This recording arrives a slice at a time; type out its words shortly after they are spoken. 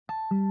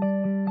I've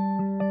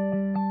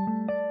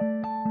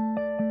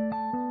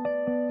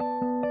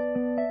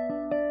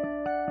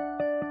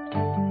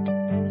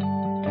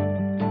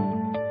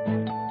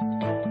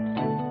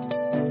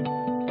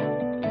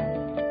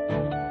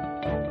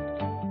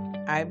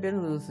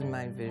been losing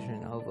my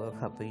vision over a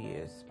couple of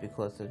years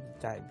because of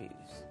diabetes.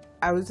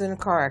 I was in a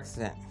car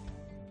accident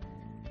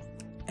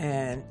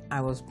and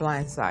I was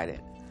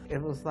blindsided.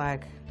 It was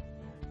like,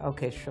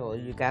 okay,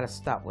 Shirley, you got to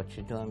stop what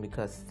you're doing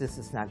because this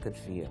is not good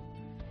for you.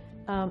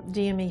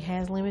 DME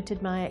has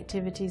limited my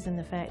activities in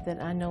the fact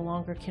that I no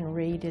longer can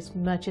read as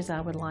much as I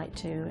would like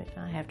to.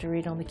 I have to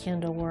read on the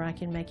Kindle where I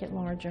can make it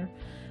larger.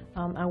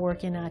 I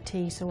work in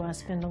IT, so I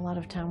spend a lot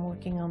of time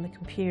working on the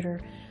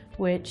computer,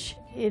 which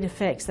it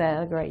affects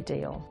that a great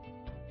deal.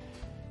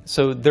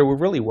 So there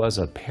really was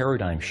a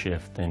paradigm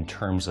shift in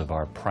terms of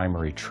our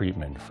primary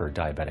treatment for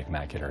diabetic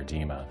macular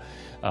edema.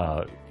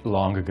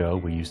 Long ago,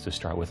 we used to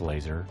start with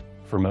laser.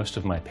 For most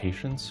of my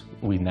patients,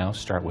 we now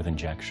start with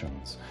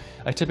injections.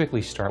 I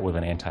typically start with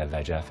an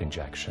anti-VEGF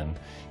injection,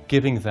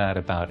 giving that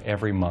about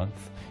every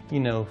month,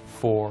 4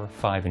 or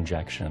 5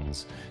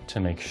 injections to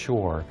make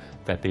sure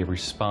that they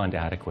respond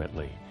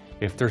adequately.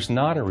 If there's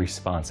not a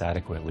response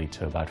adequately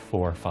to about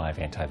 4 or 5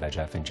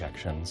 anti-VEGF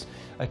injections,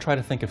 I try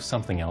to think of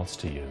something else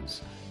to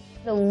use.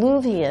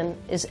 ILUVIEN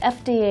is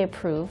FDA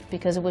approved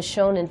because it was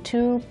shown in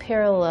 2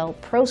 parallel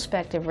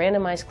prospective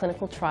randomized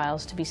clinical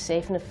trials to be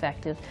safe and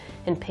effective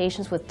in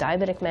patients with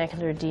diabetic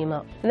macular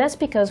edema. And that's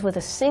because with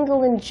a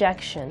single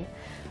injection,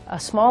 a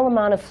small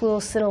amount of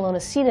fluocinolone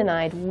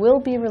acetonide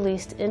will be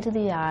released into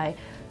the eye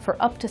for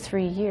up to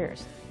 3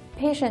 years.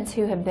 Patients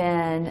who have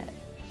been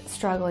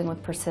struggling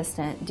with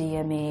persistent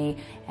DME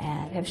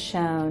and have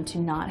shown to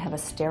not have a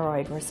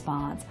steroid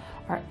response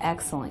are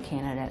excellent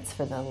candidates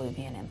for the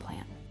ILUVIEN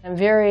implant. I'm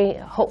very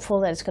hopeful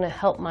that it's going to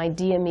help my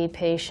DME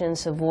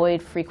patients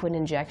avoid frequent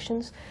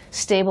injections,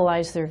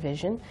 stabilize their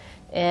vision,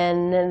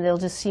 and then they'll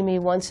just see me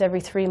once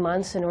every 3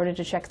 months in order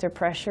to check their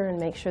pressure and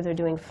make sure they're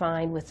doing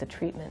fine with the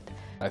treatment.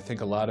 I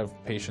think a lot of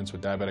patients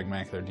with diabetic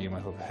macular edema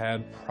who've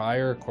had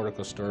prior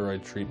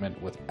corticosteroid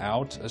treatment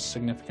without a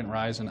significant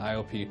rise in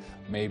IOP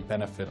may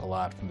benefit a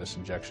lot from this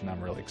injection.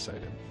 I'm really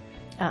excited.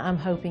 I'm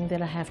hoping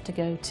that I have to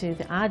go to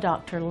the eye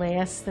doctor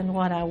less than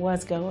what I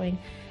was going,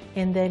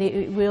 and that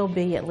it will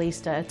be at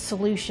least a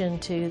solution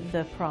to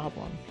the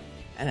problem.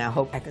 And I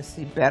hope I can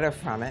see better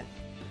from it.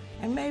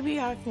 And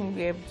maybe I can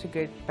be able to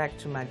get back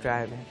to my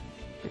driving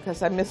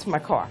because I miss my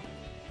car.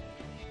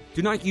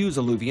 Do not use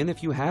ILUVIEN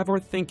if you have or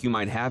think you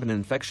might have an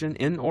infection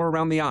in or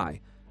around the eye.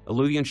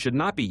 ILUVIEN should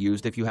not be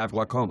used if you have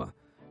glaucoma.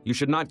 You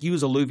should not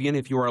use ILUVIEN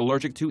if you are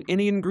allergic to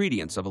any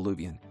ingredients of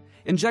ILUVIEN.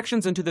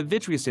 Injections into the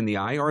vitreous in the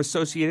eye are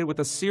associated with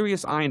a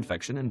serious eye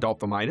infection,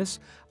 endophthalmitis,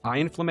 eye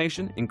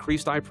inflammation,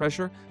 increased eye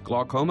pressure,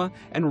 glaucoma,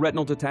 and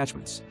retinal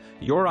detachments.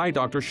 Your eye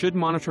doctor should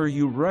monitor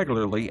you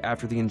regularly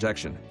after the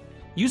injection.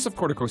 Use of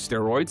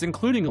corticosteroids,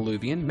 including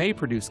ILUVIEN, may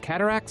produce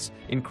cataracts,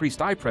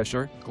 increased eye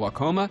pressure,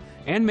 glaucoma,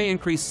 and may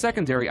increase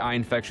secondary eye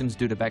infections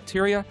due to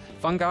bacteria,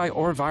 fungi,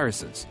 or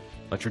viruses.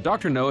 Let your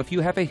doctor know if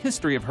you have a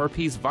history of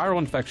herpes viral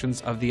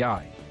infections of the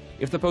eye.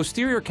 If the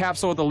posterior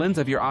capsule of the lens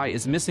of your eye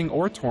is missing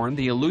or torn,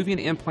 the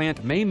ILUVIEN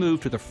implant may move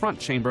to the front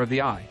chamber of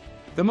the eye.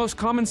 The most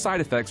common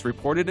side effects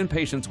reported in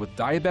patients with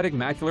diabetic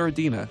macular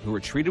edema who are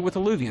treated with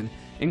ILUVIEN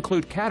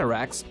include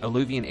cataracts,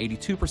 ILUVIEN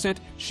 82%,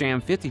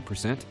 sham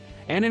 50%,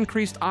 and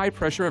increased eye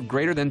pressure of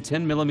greater than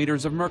 10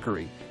 millimeters of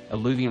mercury,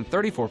 ILUVIEN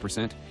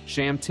 34%,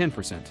 sham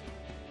 10%.